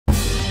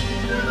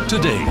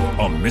Today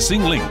on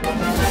Missing Link,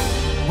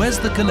 where's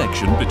the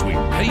connection between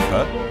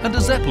paper and a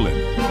Zeppelin?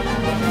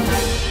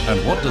 And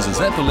what does a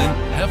Zeppelin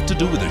have to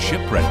do with a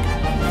shipwreck?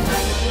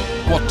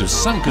 What do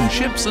sunken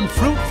ships and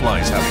fruit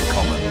flies have in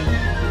common?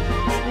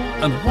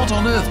 And what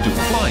on earth do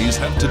flies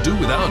have to do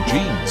with our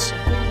genes?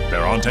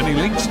 There aren't any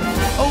links?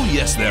 Oh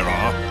yes there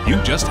are,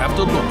 you just have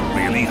to look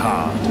really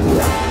hard.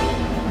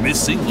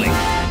 Missing Link.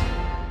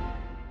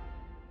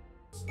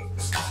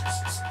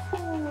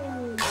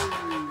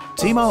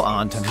 Timo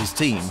Arndt and his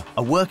team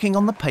are working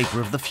on the paper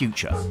of the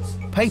future.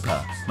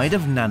 Paper made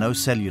of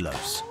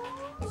nanocellulose.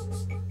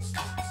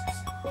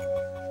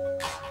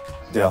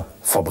 Der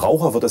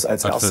Verbraucher wird es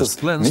als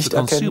erstes nicht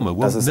erkennen,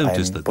 dass es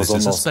ein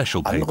besonders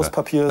anderes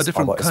Papier ist,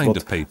 aber es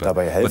wird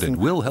dabei helfen,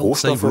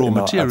 Rohstoffe in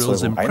der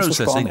Erzeugung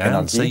einzusparen,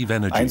 Energie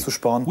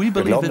einzusparen. Wir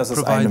glauben, dass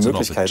es eine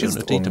Möglichkeit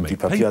ist, die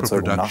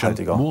Papiererzeugung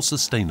nachhaltiger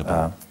aufzustellen.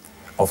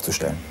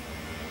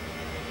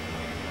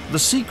 The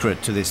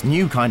secret to this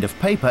new kind of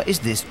paper is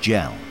this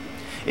gel.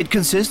 It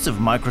consists of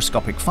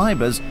microscopic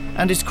fibers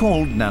and is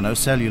called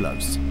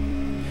nanocellulose.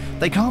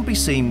 They can't be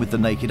seen with the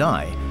naked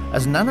eye,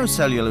 as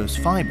nanocellulose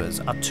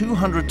fibers are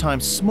 200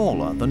 times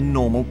smaller than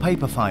normal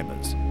paper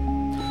fibers.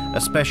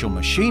 A special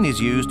machine is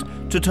used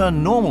to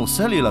turn normal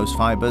cellulose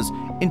fibers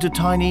into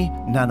tiny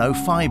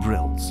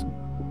nanofibrils.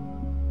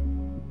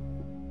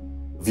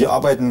 Wir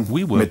arbeiten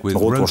mit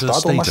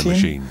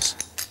Rotor-Stator-Maschinen,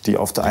 die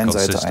auf der einen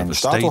Seite einen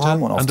Stator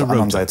haben und auf der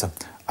anderen Seite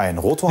einen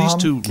Rotor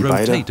haben, die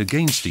beide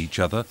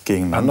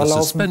gegeneinander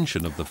laufen.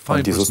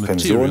 Und die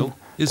Suspension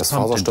des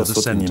Faserstoffs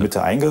wird in die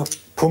Mitte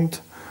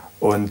eingepumpt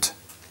und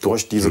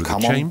durch diese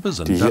Kammern,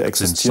 die hier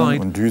existieren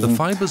und düsen,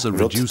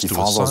 wird die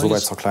Faser so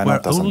weit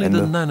zerkleinert, dass am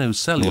Ende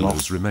nur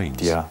noch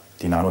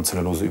die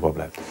Nanocellulose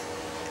überbleibt.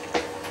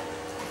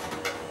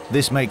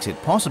 This makes it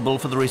possible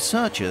for the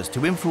researchers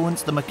to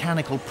influence the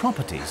mechanical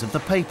properties of the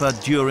paper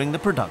during the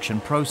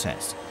production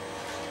process.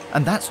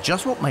 And that's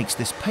just what makes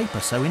this paper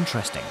so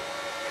interesting.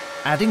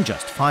 Adding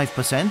just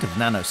 5% of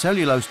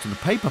nanocellulose to the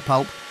paper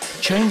pulp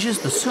changes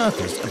the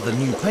surface of the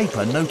new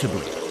paper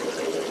notably.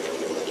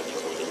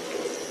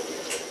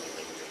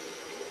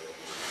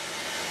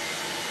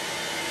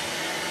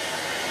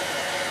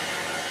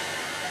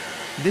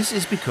 This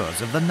is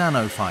because of the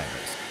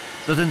nanofibers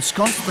that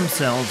ensconce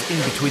themselves in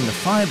between the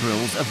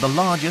fibrils of the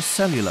larger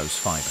cellulose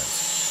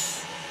fibers.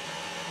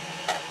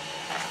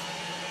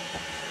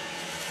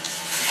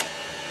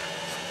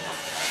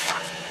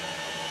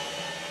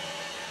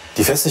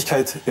 Die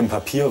Festigkeit im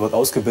Papier wird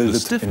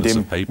ausgebildet,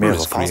 indem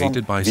mehrere Fasern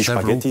wie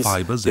Spaghettis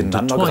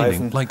ineinander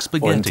greifen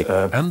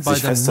und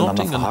sich fest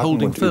ineinander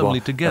verhaken und über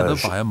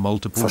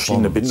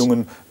verschiedene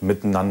Bindungen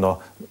miteinander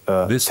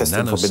fest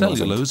in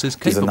Verbindung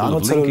sind. Diese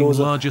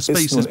Nanocellulose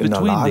ist nun in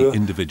der Lage,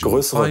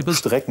 größere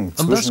Strecken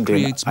zwischen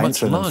den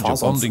einzelnen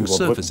Fasern zu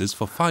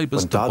überbrücken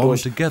und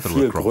dadurch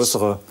viel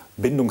größere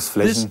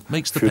Bindungsflächen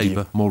für die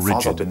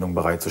Faserbindung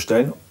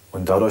bereitzustellen.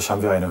 Und dadurch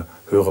haben wir eine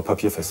höhere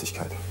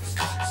Papierfestigkeit.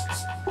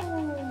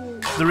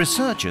 The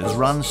researchers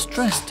run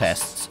stress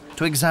tests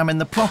to examine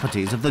the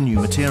properties of the new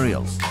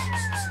material.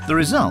 The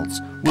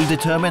results will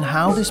determine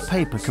how this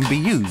paper can be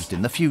used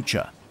in the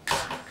future.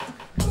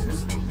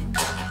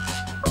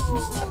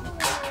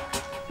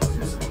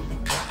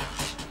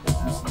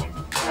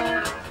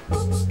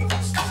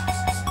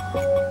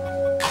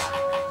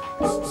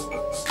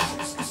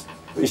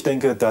 Ich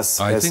denke, dass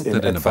es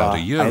in etwa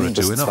 1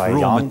 bis 2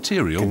 Jahren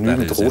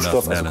genügend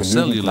Rohstoff, also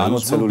genügend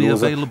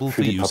Nanocellulose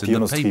für die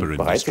Papierindustrie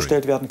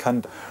bereitgestellt werden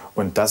kann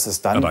und dass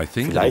es dann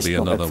vielleicht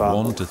noch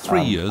etwa 1 bis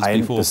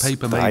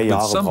 3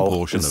 Jahre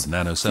braucht, bis die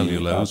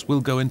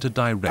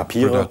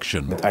Papiere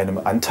mit einem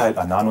Anteil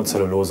an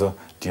Nanocellulose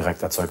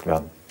direkt erzeugt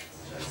werden.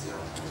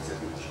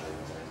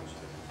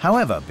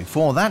 However,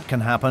 before that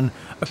can happen,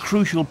 a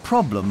crucial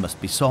problem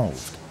must be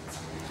solved.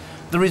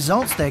 The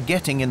results they're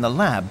getting in the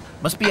lab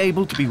must be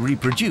able to be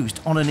reproduced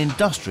on an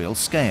industrial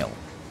scale.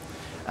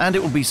 And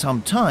it will be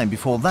some time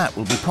before that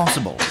will be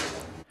possible.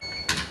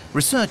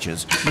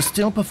 Researchers must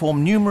still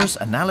perform numerous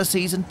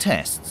analyses and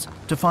tests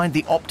to find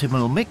the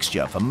optimal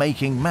mixture for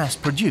making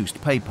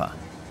mass-produced paper.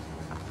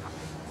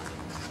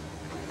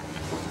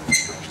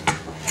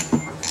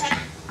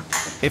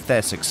 If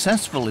they're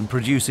successful in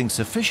producing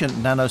sufficient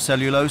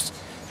nanocellulose,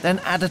 then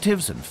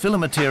additives and filler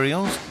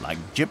materials, like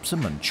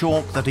gypsum and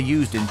chalk that are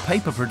used in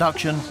paper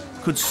production,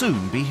 could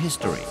soon be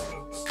history.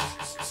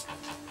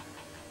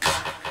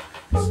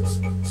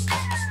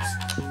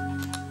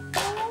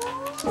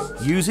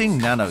 Using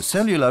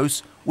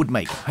nanocellulose would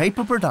make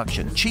paper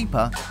production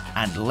cheaper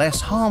and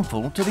less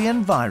harmful to the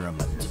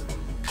environment.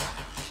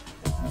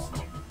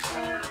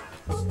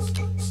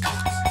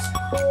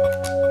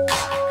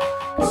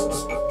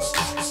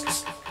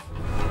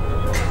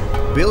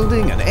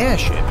 Building an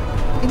airship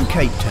in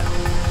Cape Town.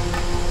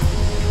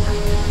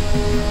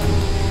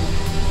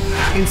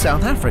 In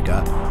South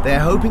Africa, they're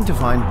hoping to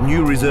find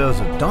new reserves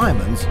of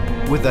diamonds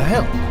with the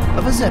help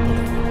of a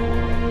Zeppelin.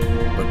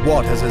 But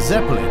what has a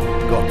Zeppelin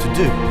got to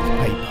do with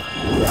paper?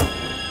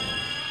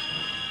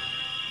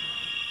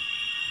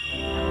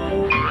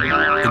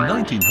 In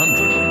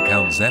 1900, when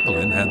Count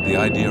Zeppelin had the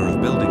idea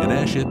of building an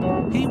airship,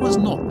 he was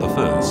not the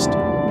first.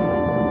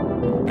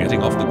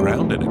 Getting off the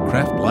ground in a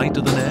craft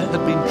lighter than air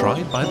had been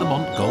tried by the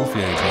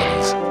Montgolfier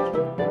brothers.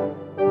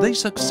 They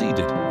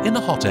succeeded in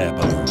a hot air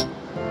balloon.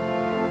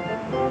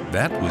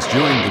 That was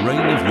during the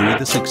reign of Louis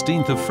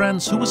XVI of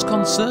France, who was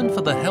concerned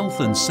for the health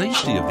and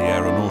safety of the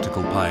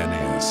aeronautical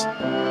pioneers.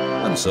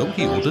 And so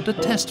he ordered a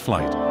test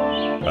flight,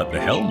 at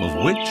the helm of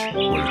which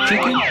were a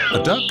chicken,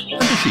 a duck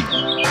and a sheep.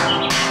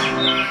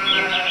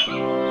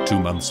 2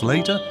 months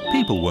later,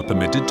 people were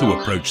permitted to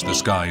approach the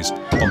skies.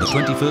 On the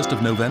 21st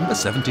of November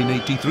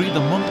 1783, the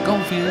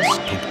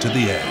Montgolfiers took to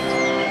the air.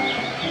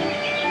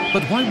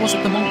 But why was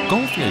it the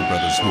Montgolfier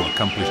brothers who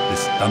accomplished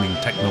this stunning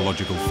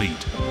technological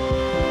feat?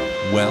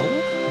 Well,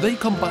 they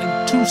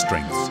combined two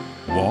strengths.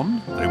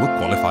 One, they were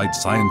qualified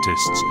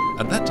scientists,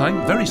 at that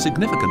time very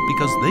significant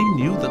because they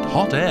knew that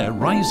hot air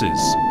rises.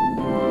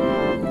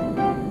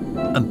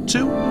 And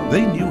two,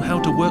 they knew how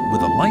to work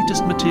with the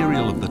lightest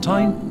material of the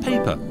time,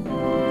 paper,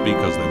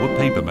 because they were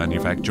paper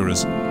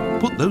manufacturers.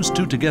 Put those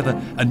two together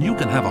and you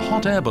can have a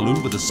hot air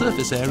balloon with a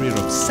surface area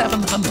of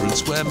 700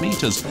 square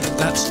meters.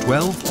 That's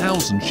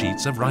 12,000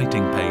 sheets of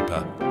writing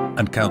paper.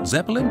 And Count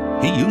Zeppelin,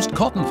 he used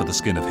cotton for the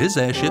skin of his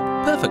airship.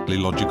 Perfectly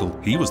logical.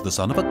 He was the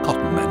son of a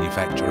cotton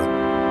manufacturer.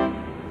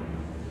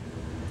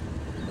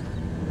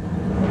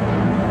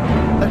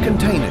 A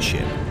container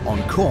ship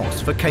on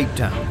course for Cape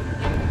Town.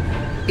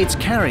 It's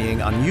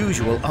carrying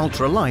unusual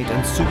ultralight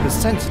and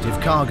super-sensitive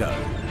cargo.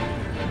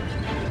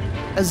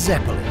 A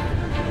Zeppelin.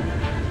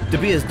 De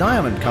Beers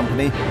Diamond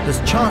Company has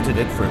chartered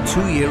it for a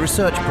 2-year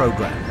research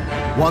program,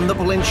 one that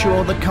will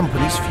ensure the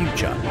company's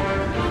future.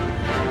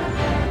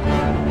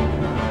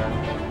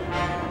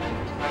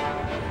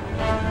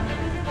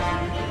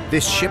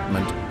 This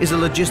shipment is a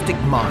logistic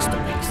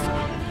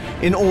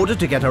masterpiece. In order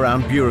to get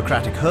around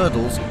bureaucratic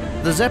hurdles,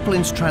 the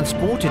Zeppelin's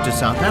transported to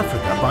South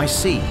Africa by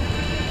sea.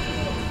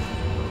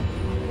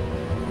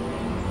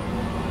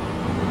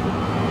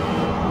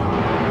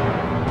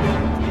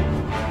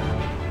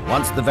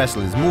 Once the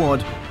vessel is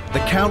moored, the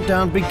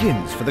countdown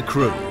begins for the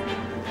crew.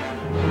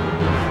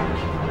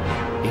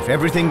 If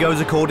everything goes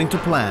according to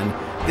plan,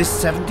 this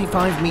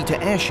 75-meter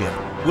airship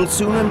will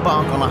soon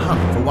embark on a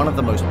hunt for one of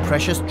the most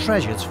precious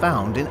treasures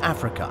found in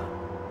Africa.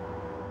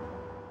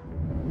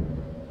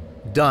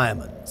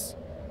 Diamonds.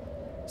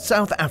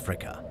 South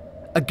Africa,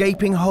 a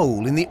gaping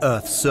hole in the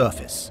Earth's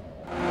surface.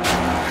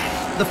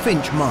 The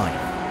Finch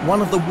Mine,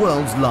 one of the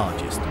world's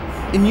largest.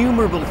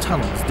 Innumerable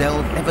tunnels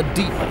delve ever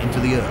deeper into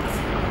the Earth.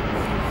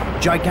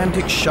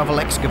 Gigantic shovel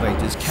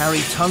excavators carry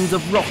tons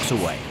of rocks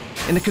away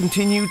in a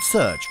continued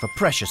search for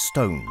precious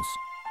stones.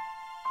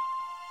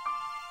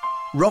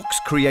 Rocks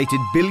created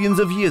billions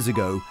of years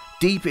ago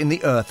deep in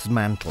the Earth's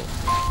mantle.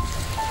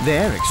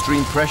 There,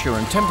 extreme pressure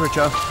and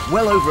temperature,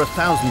 well over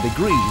 1,000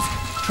 degrees,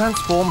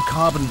 transform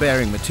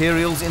carbon-bearing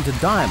materials into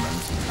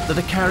diamonds that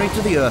are carried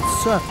to the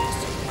Earth's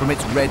surface from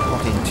its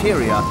red-hot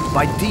interior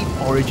by deep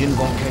origin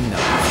volcanoes.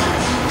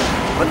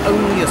 But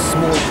only a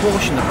small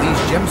portion of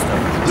these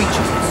gemstones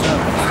reaches the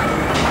surface.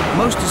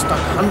 Most are stuck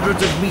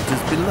hundreds of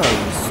meters below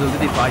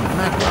solidified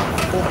magma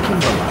or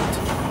kimberlite.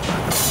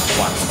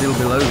 While still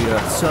below the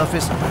Earth's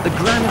surface, the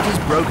granite is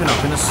broken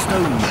up in a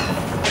stone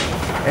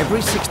mill.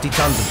 Every 60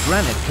 tons of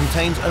granite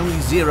contains only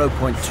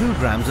 0.2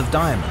 grams of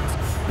diamonds,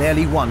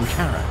 barely 1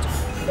 carat.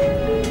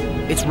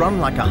 It's run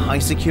like a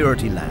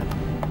high-security lab.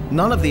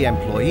 None of the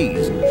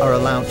employees are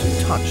allowed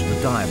to touch the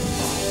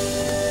diamonds.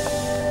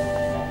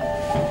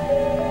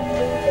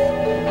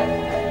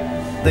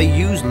 They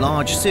use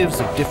large sieves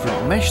of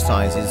different mesh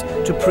sizes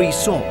to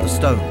pre-sort the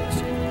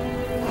stones.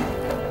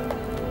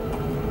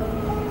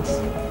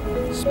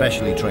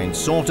 Specially trained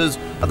sorters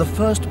are the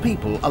first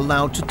people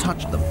allowed to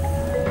touch them.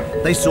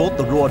 They sort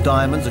the raw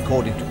diamonds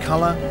according to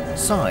color,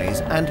 size,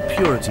 and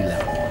purity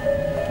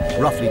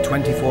level. Roughly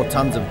 24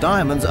 tons of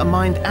diamonds are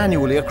mined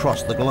annually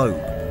across the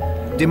globe.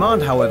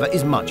 Demand, however,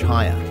 is much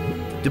higher.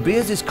 De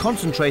Beers is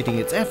concentrating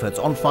its efforts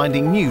on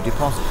finding new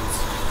deposits.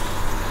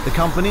 The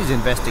company is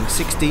investing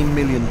 $16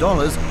 million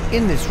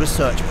in this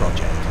research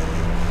project.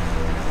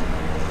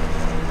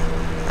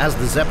 As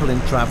the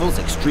Zeppelin travels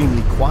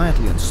extremely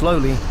quietly and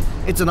slowly,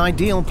 it's an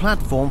ideal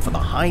platform for the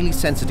highly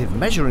sensitive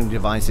measuring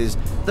devices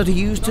that are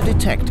used to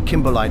detect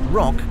kimberlite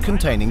rock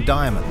containing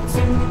diamonds.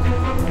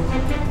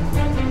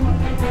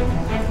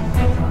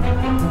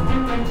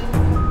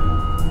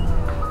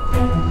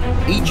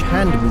 Each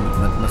hand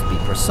movement must be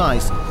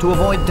precise to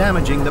avoid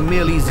damaging the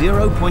merely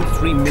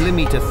 0.3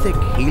 millimeter thick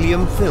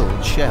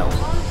helium-filled shell.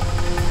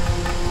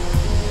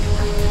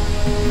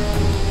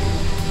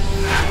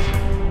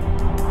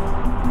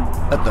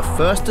 At the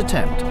first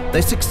attempt,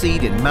 they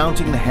succeed in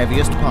mounting the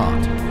heaviest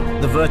part,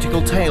 the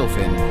vertical tail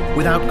fin,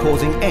 without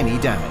causing any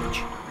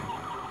damage.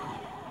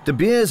 De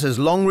Beers has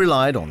long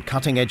relied on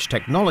cutting-edge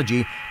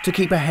technology to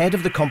keep ahead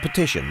of the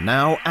competition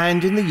now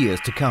and in the years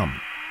to come.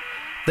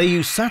 They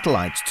use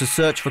satellites to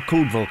search for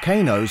cooled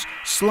volcanoes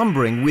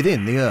slumbering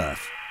within the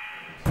Earth.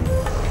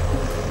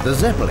 The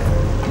Zeppelin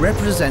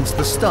represents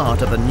the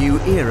start of a new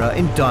era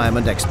in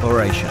diamond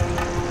exploration.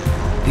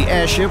 The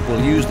airship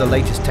will use the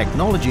latest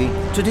technology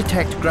to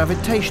detect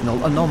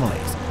gravitational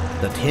anomalies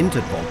that hint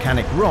at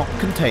volcanic rock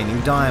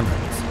containing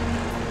diamonds.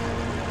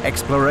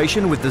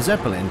 Exploration with the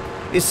Zeppelin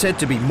is said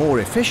to be more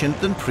efficient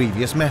than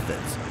previous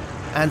methods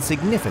and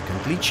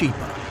significantly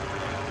cheaper.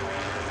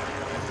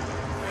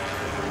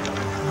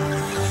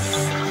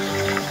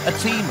 A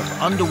team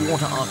of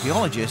underwater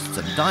archaeologists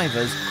and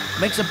divers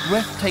makes a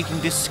breathtaking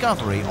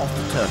discovery off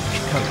the Turkish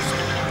coast.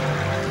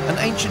 An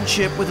ancient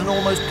ship with an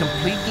almost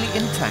completely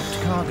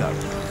intact cargo.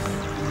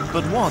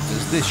 But what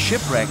does this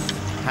shipwreck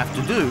have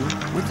to do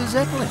with the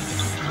Zeppelin?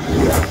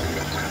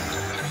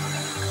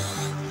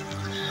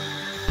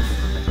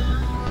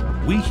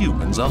 We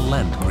humans are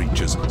land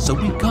creatures, so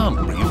we can't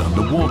breathe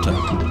underwater.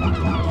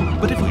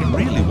 But if we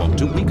really want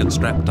to, we can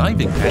strap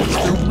diving pants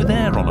filled with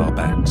air on our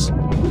backs.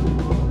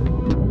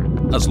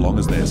 As long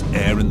as there's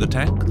air in the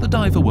tank, the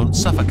diver won't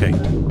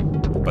suffocate.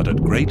 But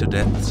at greater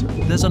depths,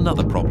 there's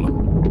another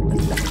problem.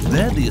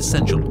 There, the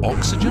essential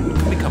oxygen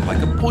can become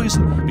like a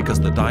poison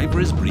because the diver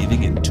is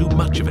breathing in too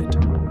much of it.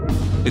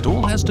 It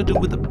all has to do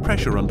with the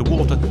pressure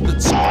underwater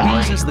that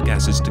squeezes the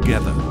gases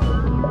together.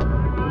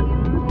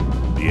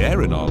 The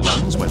air in our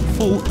lungs, when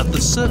full, at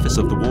the surface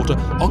of the water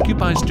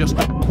occupies just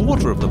a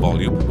quarter of the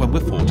volume when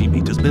we're 40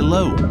 meters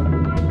below.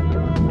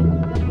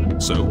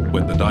 So,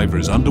 when the diver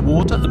is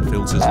underwater and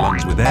fills his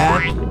lungs with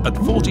air, at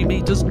 40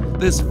 meters,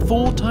 there's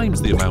 4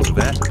 times the amount of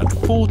air and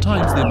 4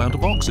 times the amount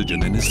of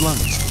oxygen in his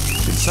lungs.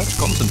 In such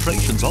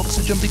concentrations,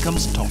 oxygen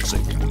becomes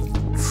toxic.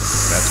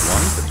 That's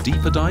why, for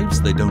deeper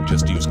dives, they don't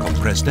just use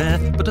compressed air,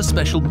 but a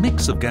special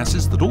mix of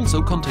gases that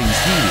also contains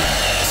helium.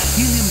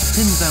 Helium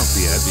thins out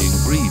the air being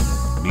breathed,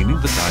 meaning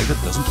the diver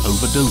doesn't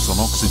overdose on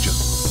oxygen.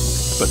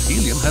 But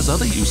helium has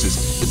other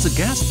uses. It's a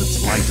gas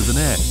that's lighter than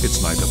air.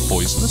 It's neither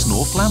poisonous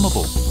nor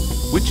flammable.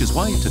 Which is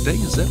why today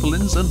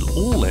Zeppelins and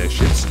all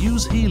airships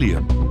use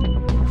helium.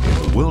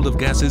 In the world of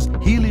gases,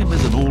 helium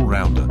is an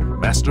all-rounder,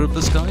 master of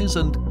the skies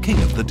and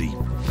king of the deep.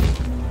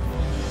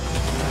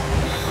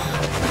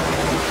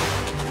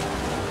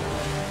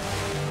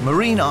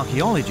 Marine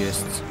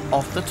archaeologists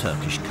off the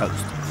Turkish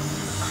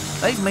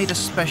coast. They've made a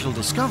special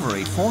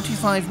discovery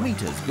 45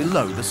 meters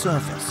below the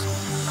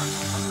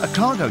surface. A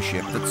cargo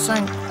ship that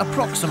sank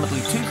approximately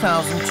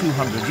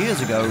 2,200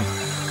 years ago,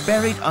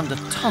 buried under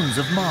tons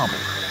of marble.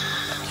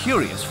 A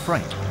curious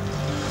freight.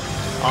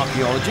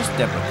 Archaeologist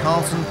Deborah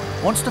Carlson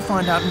wants to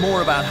find out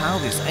more about how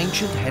this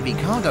ancient heavy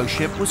cargo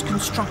ship was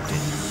constructed.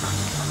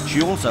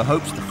 She also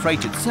hopes the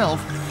freight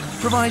itself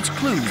provides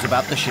clues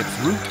about the ship's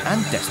route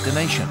and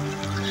destination.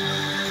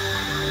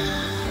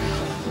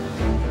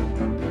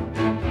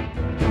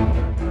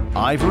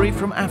 Ivory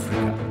from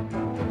Africa,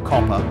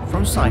 copper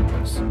from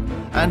Cyprus,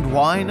 and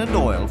wine and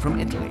oil from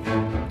Italy.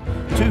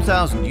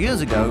 2,000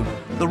 years ago,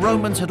 the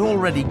Romans had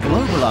already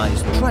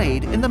globalized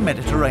trade in the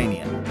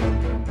Mediterranean.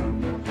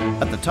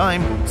 At the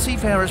time,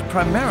 seafarers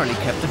primarily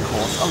kept a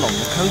course along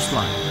the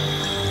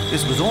coastline.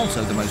 This was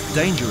also the most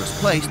dangerous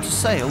place to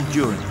sail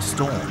during a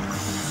storm.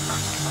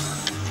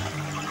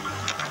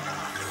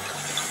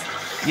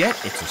 Yet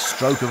it's a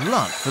stroke of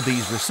luck for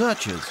these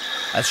researchers,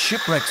 as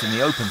shipwrecks in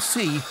the open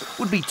sea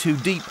would be too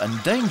deep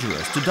and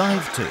dangerous to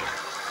dive to.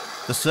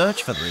 The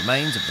search for the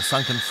remains of the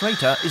sunken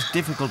freighter is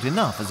difficult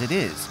enough as it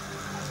is.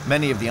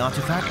 Many of the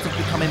artifacts have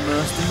become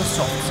immersed in the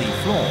soft sea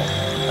floor,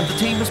 and the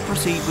team must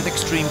proceed with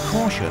extreme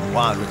caution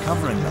while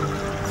recovering them.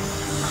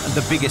 And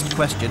the biggest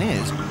question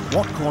is,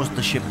 what caused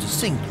the ship to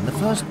sink in the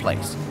first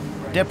place?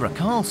 Deborah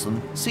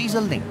Carlson sees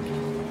a link.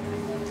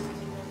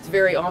 It's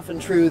very often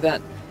true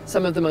that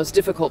some of the most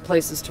difficult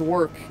places to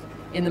work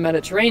in the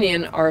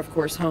Mediterranean are, of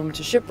course, home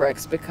to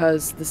shipwrecks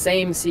because the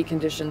same sea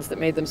conditions that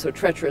made them so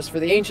treacherous for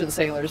the ancient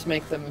sailors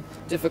make them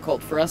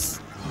difficult for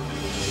us.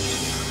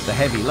 The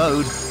heavy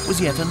load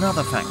was yet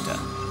another factor.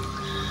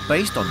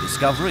 Based on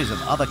discoveries of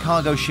other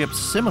cargo ships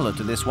similar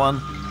to this one,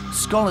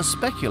 scholars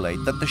speculate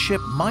that the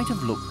ship might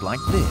have looked like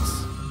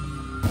this.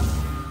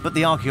 But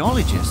the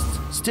archaeologists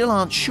still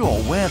aren't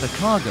sure where the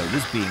cargo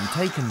was being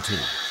taken to.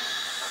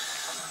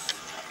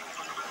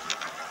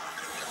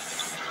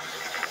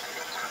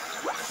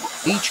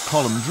 Each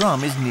column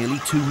drum is nearly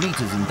 2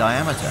 meters in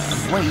diameter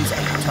and weighs 8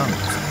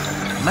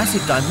 tons.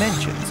 Massive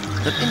dimensions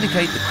that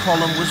indicate the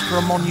column was for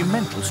a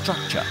monumental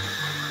structure.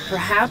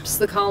 Perhaps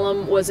the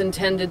column was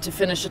intended to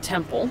finish a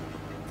temple,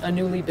 a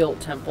newly built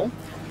temple.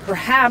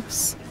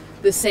 Perhaps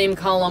the same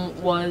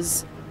column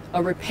was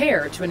a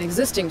repair to an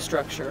existing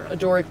structure, a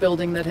Doric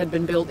building that had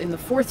been built in the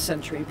 4th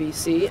century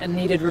BC and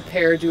needed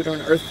repair due to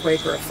an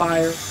earthquake or a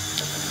fire.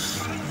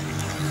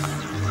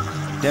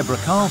 Deborah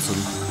Carlson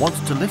wants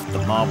to lift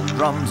the marble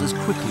drums as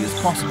quickly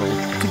as possible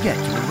to get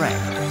to the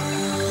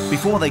wreck.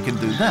 Before they can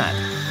do that,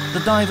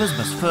 the divers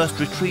must first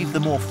retrieve the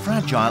more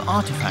fragile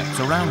artifacts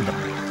around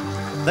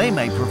them. They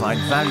may provide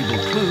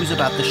valuable clues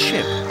about the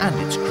ship and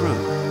its crew.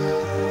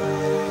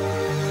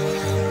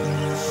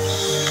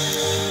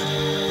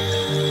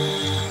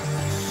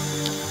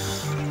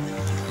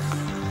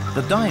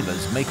 The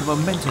divers make a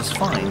momentous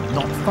find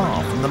not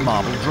far from the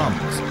marble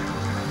drums.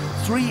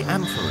 3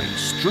 amphorae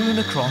strewn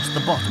across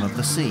the bottom of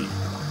the sea.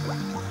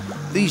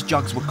 These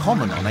jugs were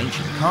common on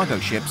ancient cargo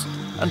ships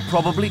and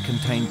probably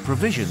contained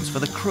provisions for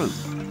the crew.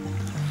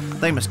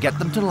 They must get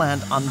them to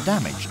land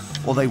undamaged,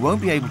 or they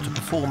won't be able to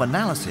perform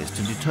analysis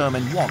to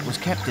determine what was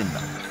kept in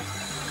them.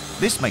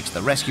 This makes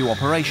the rescue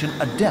operation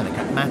a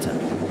delicate matter.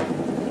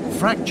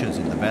 Fractures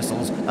in the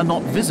vessels are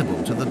not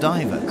visible to the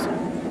divers.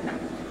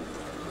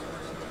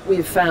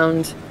 We've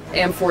found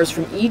amphoras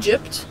from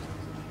Egypt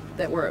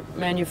that were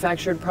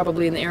manufactured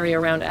probably in the area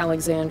around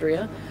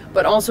Alexandria,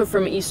 but also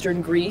from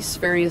eastern Greece,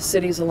 various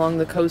cities along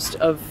the coast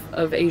of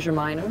Asia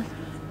Minor,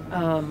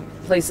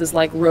 places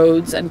like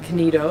Rhodes and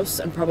Knidos,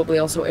 and probably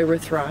also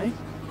Erythrae.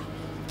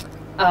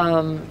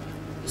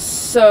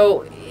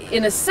 So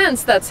in a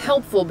sense that's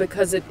helpful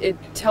because it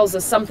tells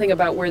us something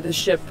about where the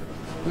ship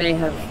may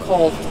have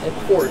called at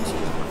port.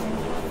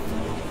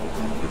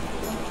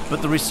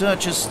 But the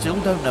researchers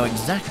still don't know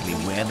exactly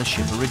where the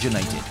ship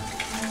originated.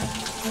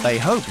 They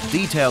hope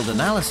detailed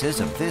analysis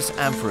of this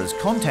amphora's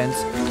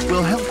contents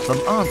will help them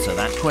answer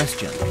that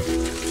question.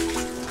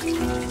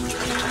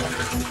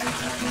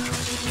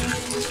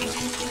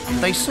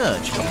 They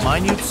search for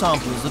minute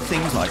samples of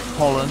things like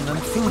pollen and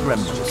food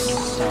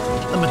remnants.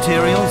 The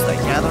materials they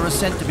gather are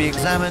sent to be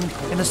examined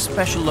in a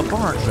special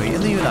laboratory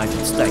in the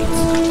United States.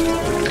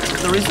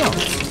 The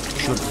results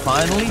should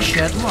finally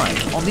shed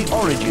light on the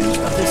origins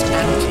of this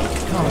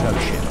antique cargo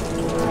ship.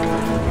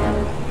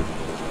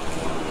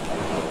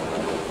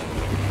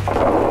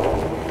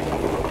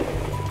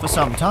 For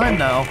some time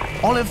now,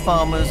 olive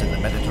farmers in the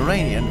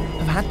Mediterranean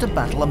have had to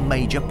battle a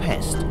major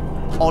pest.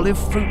 Olive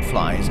fruit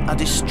flies are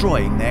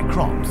destroying their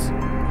crops.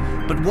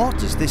 But what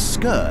does this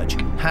scourge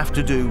have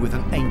to do with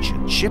an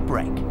ancient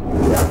shipwreck?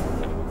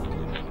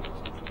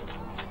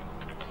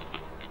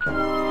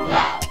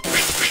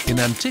 In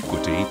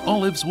antiquity,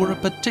 olives were a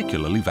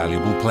particularly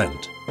valuable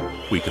plant.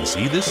 We can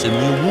see this in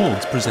the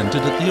awards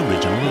presented at the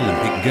original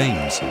Olympic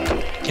Games.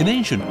 In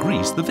ancient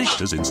Greece, the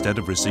victors, instead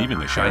of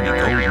receiving a shiny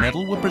gold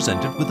medal, were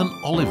presented with an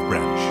olive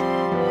branch.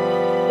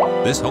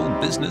 This whole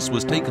business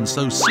was taken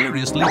so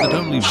seriously that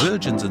only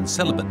virgins and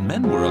celibate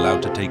men were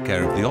allowed to take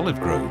care of the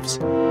olive groves.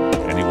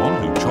 Anyone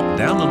who chopped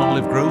down an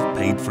olive grove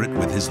paid for it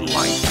with his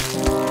life.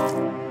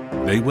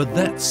 They were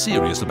that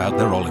serious about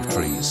their olive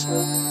trees.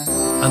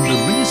 And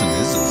the reason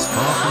is as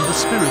far from the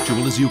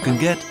spiritual as you can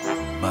get: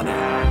 money.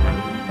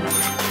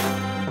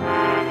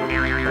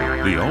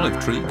 The olive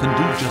tree can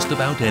do just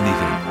about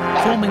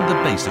anything, forming the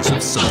basis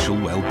of social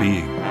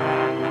well-being.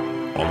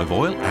 Olive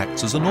oil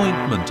acts as an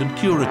ointment and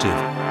curative,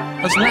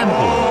 as lamp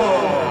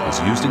oil, was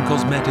used in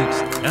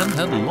cosmetics, and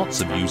had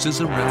lots of uses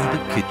around the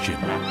kitchen.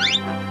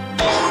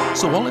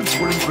 So olives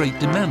were in great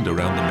demand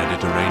around the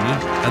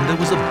Mediterranean, and there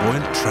was a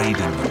buoyant trade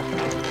in them.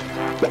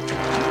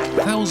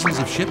 Thousands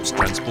of ships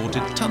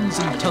transported tons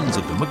and tons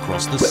of them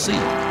across the sea.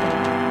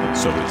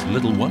 So it's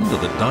little wonder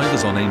that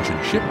divers on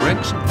ancient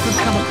shipwrecks could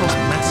come across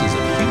masses of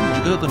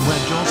huge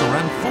earthenware jars or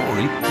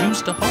amphorae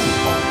used to hold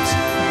olives.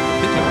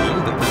 Pity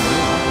really that they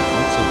were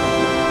not so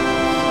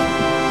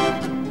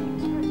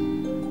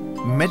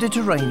valuable.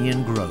 Mediterranean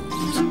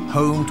groves,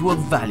 home to a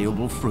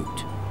valuable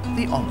fruit,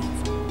 the olive.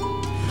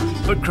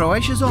 But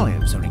Croatia's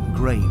olives are in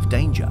grave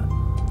danger.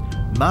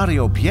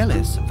 Mario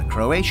Bielis of the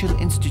Croatian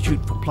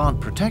Institute for Plant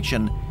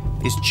Protection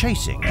is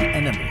chasing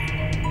an enemy.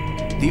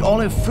 The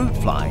olive fruit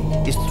fly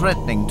is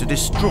threatening to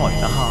destroy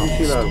the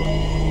harvest.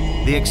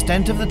 The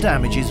extent of the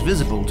damage is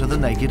visible to the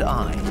naked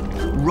eye.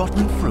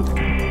 Rotten fruit,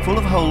 full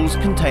of holes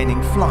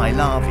containing fly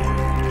larvae.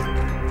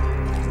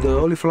 The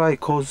olive fly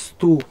causes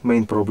two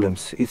main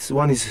problems.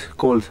 One is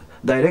called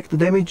direct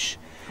damage,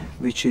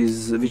 which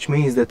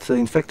means that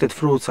infected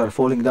fruits are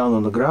falling down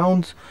on the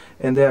ground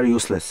and they are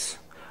useless.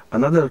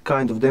 Another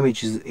kind of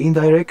damage is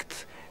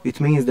indirect. It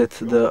means that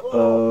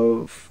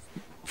the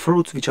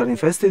fruits which are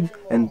infested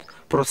and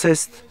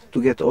processed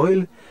to get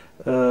oil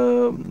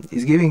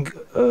is giving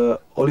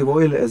olive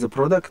oil as a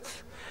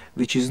product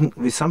which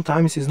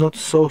sometimes is not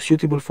so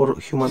suitable for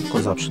human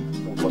consumption.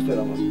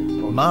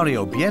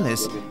 Mario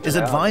Bielis is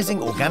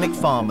advising organic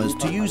farmers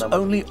to use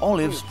only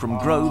olives from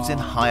groves in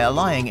higher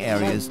lying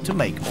areas to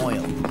make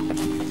oil.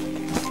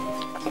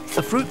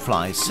 The fruit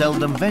flies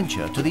seldom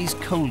venture to these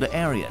colder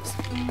areas.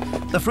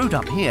 The fruit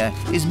up here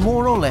is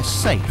more or less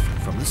safe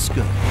from the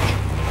scourge.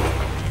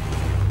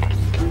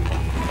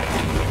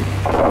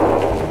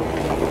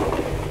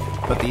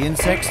 But the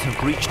insects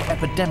have reached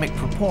epidemic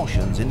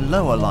proportions in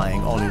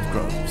lower-lying olive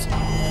groves.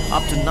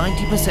 Up to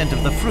 90%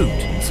 of the fruit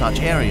in such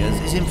areas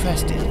is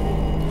infested.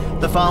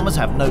 The farmers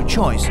have no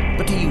choice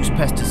but to use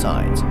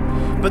pesticides.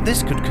 But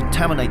this could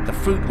contaminate the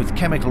fruit with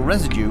chemical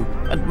residue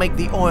and make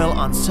the oil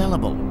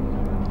unsellable.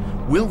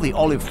 Will the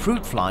olive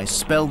fruit fly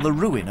spell the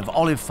ruin of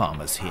olive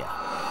farmers here?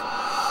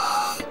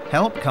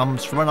 Help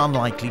comes from an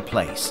unlikely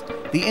place,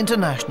 the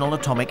International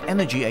Atomic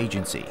Energy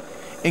Agency,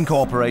 in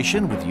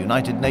cooperation with the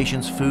United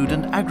Nations Food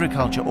and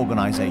Agriculture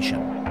Organization.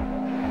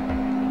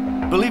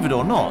 Believe it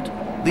or not,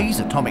 these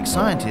atomic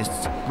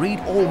scientists breed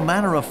all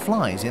manner of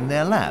flies in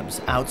their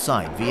labs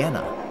outside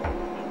Vienna.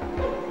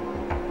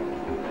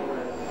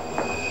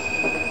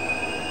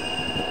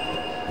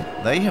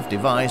 they have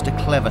devised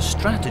a clever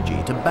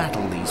strategy to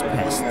battle these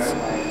pests,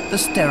 the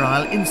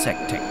sterile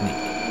insect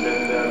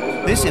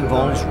technique. This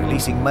involves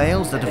releasing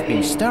males that have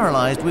been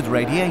sterilized with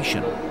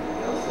radiation.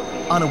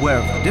 Unaware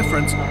of the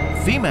difference,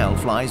 female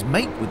flies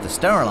mate with the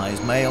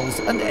sterilized males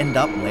and end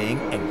up laying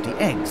empty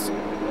eggs.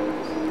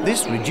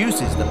 This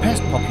reduces the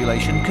pest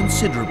population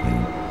considerably.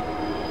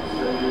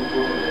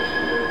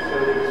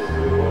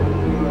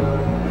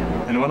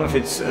 And one of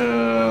its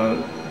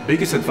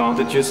biggest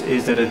advantages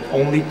is that it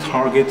only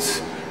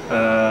targets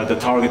the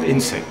target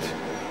insect,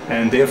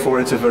 and therefore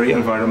it's a very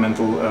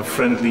environmental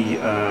friendly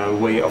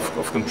way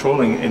of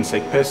controlling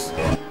insect pests.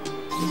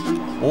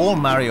 All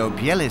Mario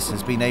Bielis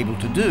has been able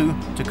to do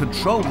to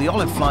control the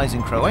olive flies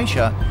in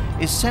Croatia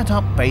is set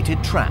up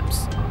baited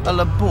traps, a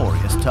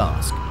laborious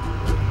task.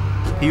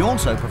 He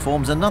also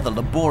performs another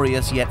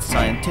laborious yet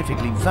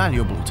scientifically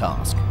valuable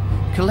task,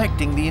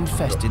 collecting the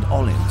infested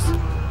olives.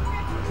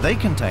 They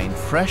contain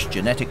fresh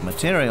genetic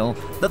material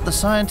that the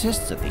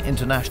scientists at the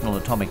International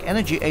Atomic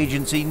Energy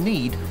Agency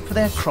need for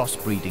their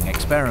crossbreeding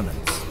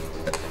experiments.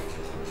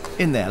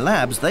 In their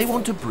labs, they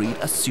want to breed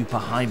a super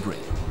hybrid,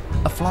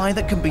 a fly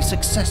that can be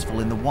successful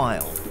in the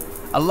wild,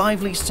 a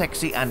lively,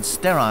 sexy and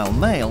sterile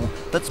male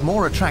that's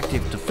more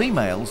attractive to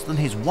females than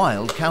his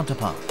wild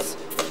counterparts.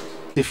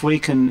 If we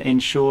can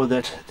ensure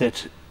that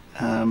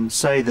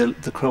say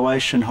the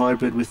Croatian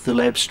hybrid with the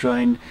lab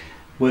strain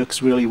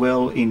works really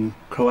well in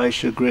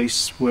Croatia,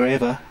 Greece,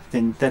 wherever,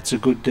 then that's a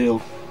good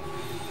deal.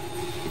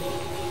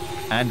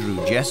 Andrew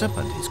Jessup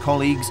and his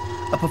colleagues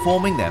are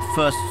performing their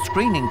first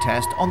screening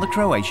test on the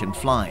Croatian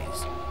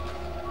flies.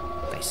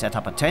 They set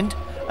up a tent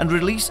and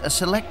release a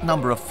select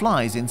number of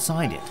flies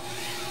inside it.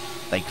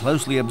 They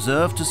closely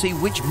observe to see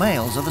which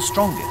males are the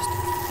strongest,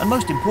 and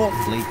most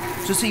importantly,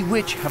 to see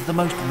which have the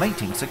most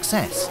mating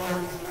success.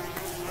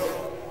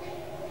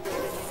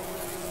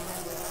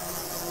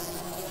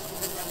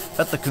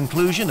 At the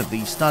conclusion of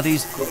these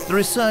studies, the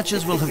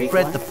researchers will have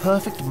bred the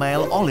perfect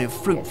male olive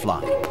fruit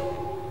fly.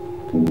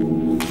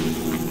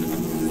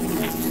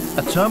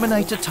 A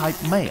Terminator-type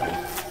male,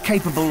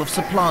 capable of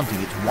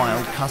supplanting its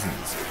wild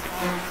cousins.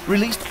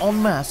 Released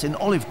en masse in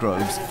olive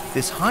groves,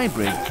 this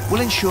hybrid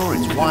will ensure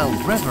its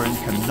wild brethren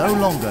can no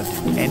longer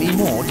do any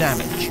more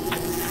damage.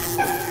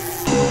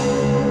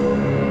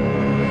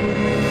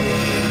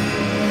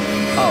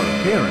 Our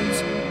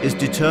appearance is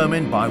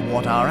determined by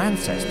what our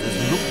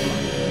ancestors looked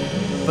like.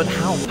 But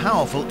how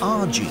powerful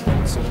are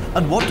genes,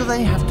 and what do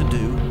they have to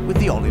do with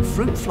the olive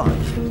fruit fly?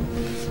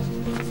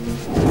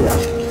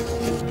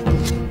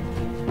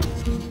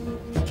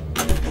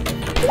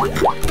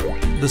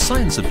 The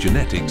science of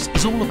genetics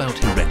is all about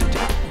heredity.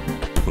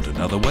 Put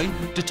another way,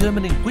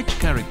 determining which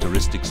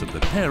characteristics of the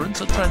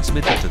parents are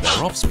transmitted to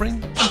their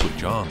offspring and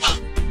which aren't.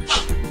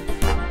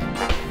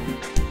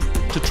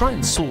 To try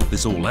and sort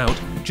this all out,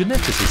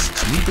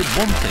 geneticists needed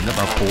one thing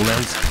above all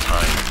else: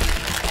 time.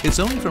 It's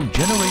only from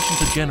generation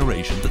to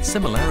generation that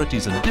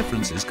similarities and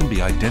differences can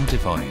be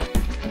identified.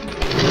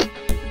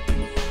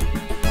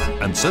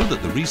 And so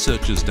that the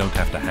researchers don't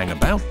have to hang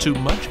about too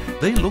much,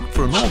 they looked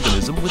for an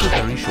organism with a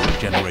very short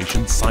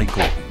generation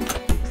cycle.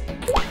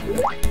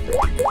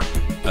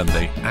 And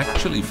they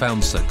actually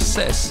found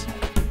success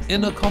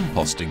in a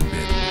composting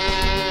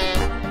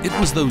bin. It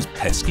was those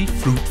pesky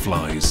fruit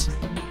flies.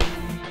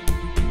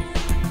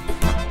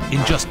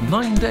 In just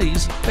 9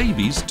 days,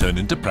 babies turn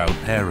into proud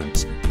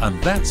parents,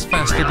 and that's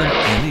faster than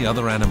any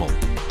other animal.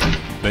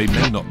 They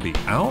may not be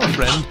our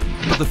friend,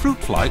 but the fruit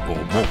fly,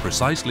 or more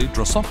precisely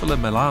Drosophila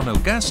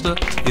melanogaster,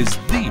 is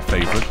the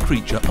favourite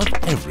creature of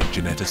every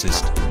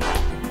geneticist.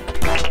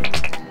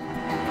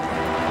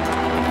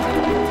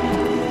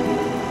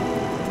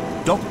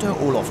 Dr.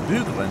 Olof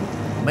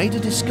Bugren made a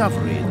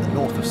discovery in the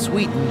north of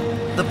Sweden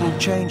that will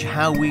change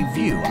how we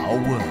view our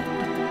world.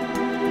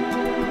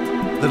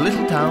 The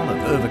little town of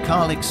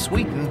Överkalix,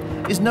 Sweden,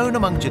 is known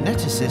among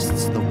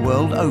geneticists the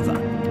world over.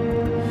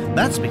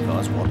 That's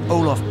because what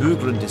Olof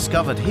Bugren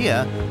discovered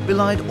here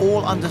belied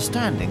all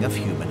understanding of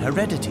human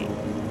heredity.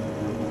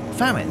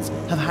 Famines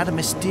have had a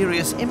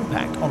mysterious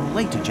impact on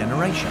later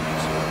generations.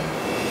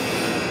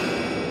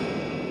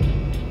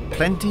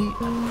 Plenty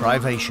and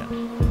privation.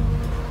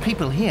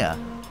 People here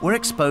were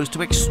exposed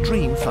to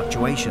extreme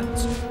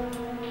fluctuations.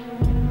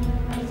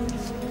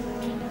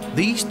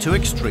 These two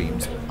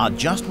extremes are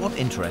just what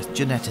interest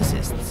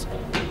geneticists.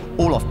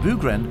 Olof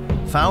Bugren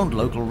found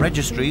local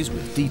registries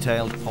with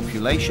detailed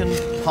population,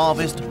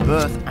 harvest,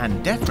 birth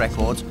and death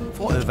records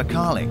for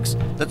Överkalix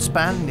that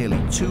span nearly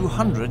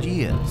 200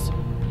 years.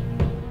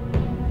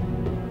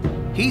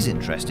 He's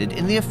interested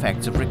in the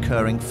effects of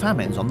recurring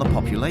famines on the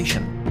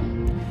population.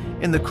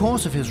 In the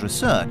course of his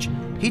research,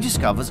 he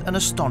discovers an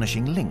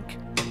astonishing link.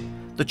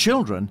 The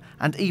children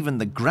and even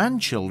the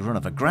grandchildren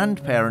of a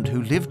grandparent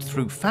who lived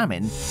through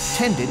famine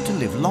tended to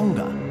live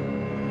longer.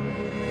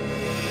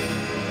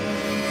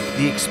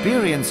 The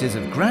experiences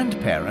of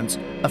grandparents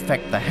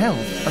affect the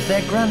health of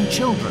their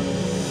grandchildren.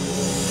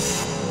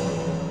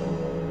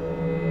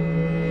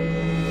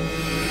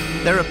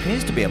 There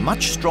appears to be a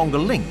much stronger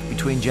link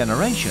between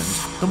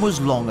generations than was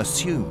long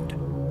assumed.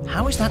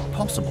 How is that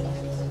possible?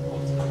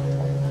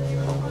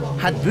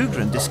 had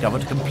Bugren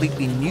discovered a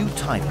completely new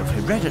type of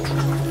hereditary.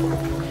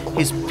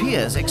 His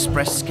peers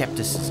expressed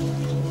skepticism.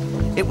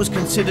 It was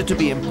considered to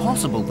be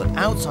impossible that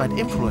outside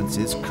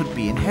influences could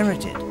be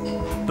inherited.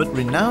 But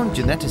renowned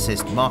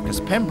geneticist Marcus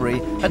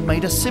Pembry had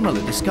made a similar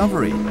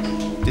discovery.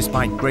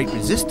 Despite great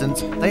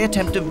resistance, they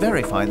attempt to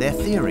verify their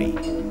theory.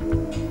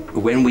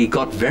 When we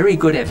got very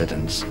good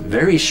evidence,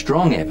 very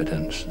strong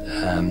evidence,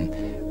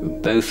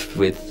 both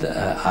with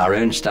our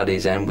own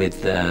studies and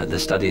with the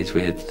studies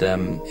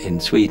in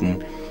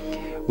Sweden,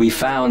 we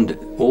found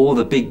all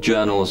the big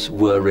journals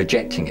were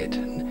rejecting it,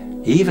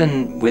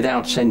 even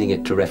without sending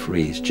it to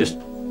referees, just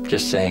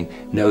saying,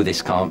 no,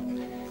 this can't.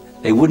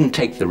 They wouldn't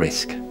take the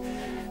risk.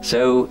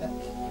 So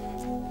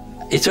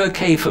it's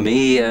okay for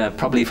me,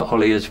 probably for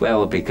Ollie as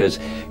well, because,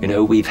 you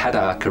know, we've had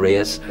our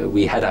careers,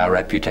 we had our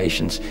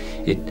reputations.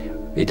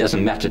 It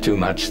doesn't matter too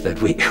much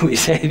that we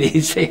say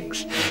these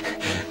things.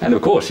 And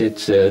of course,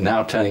 it's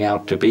now turning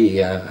out to be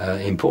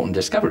an important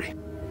discovery.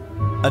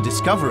 A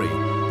discovery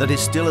that is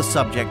still a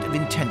subject of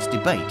intense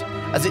debate,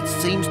 as it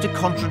seems to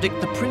contradict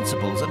the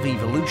principles of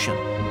evolution.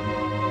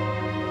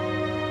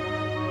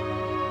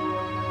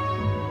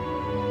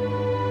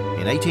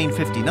 In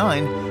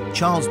 1859,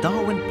 Charles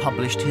Darwin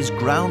published his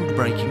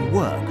groundbreaking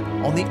work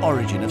on the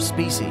origin of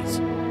species.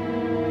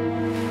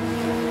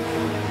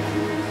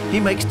 He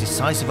makes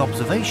decisive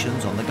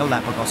observations on the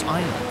Galapagos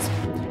Islands.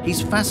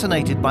 He's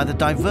fascinated by the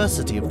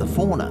diversity of the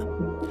fauna.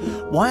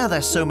 Why are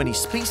there so many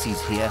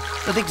species here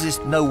that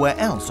exist nowhere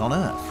else on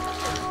Earth?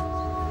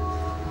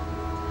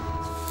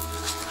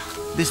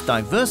 This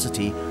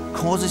diversity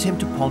causes him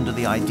to ponder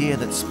the idea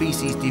that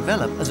species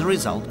develop as a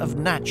result of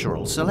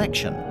natural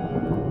selection.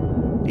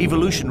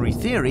 Evolutionary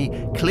theory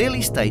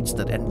clearly states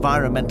that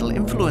environmental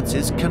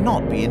influences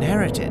cannot be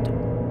inherited.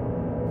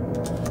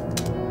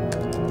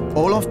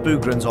 Olof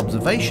Bugren's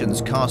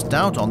observations cast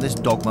doubt on this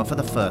dogma for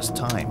the first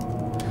time.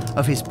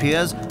 Of his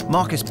peers,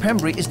 Marcus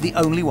Pembry is the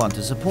only one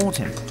to support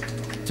him.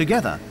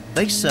 Together,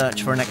 they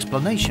search for an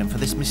explanation for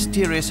this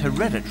mysterious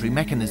hereditary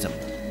mechanism.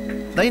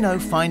 They know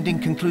finding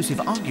conclusive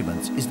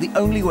arguments is the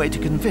only way to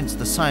convince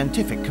the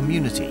scientific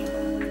community.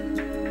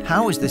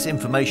 How is this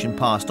information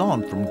passed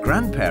on from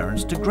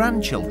grandparents to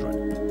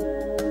grandchildren?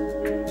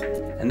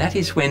 And that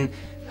is when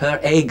her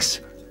eggs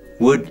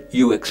would,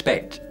 you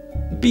expect,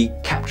 be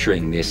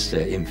capturing this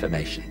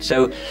information.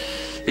 So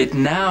it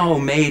now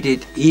made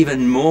it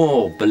even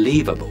more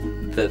believable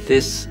that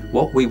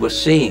what we were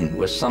seeing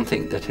was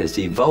something that has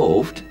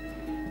evolved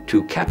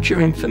to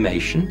capture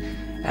information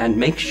and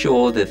make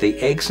sure that the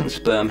eggs and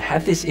sperm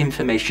have this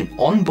information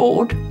on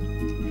board,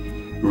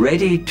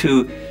 ready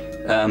to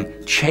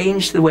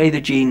change the way the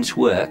genes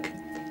work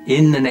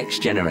in the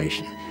next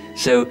generation.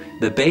 So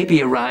the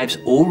baby arrives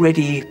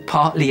already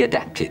partly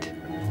adapted.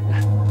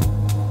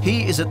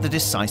 He is at the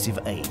decisive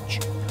age.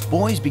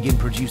 Boys begin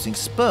producing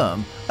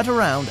sperm at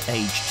around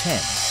age 10.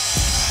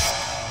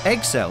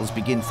 Egg cells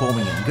begin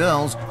forming in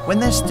girls when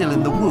they're still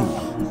in the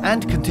womb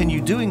and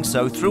continue doing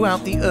so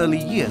throughout the early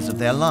years of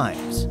their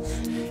lives.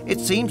 It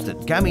seems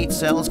that gamete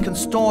cells can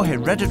store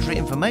hereditary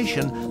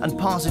information and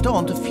pass it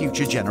on to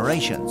future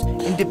generations,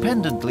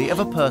 independently of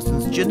a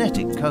person's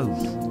genetic code.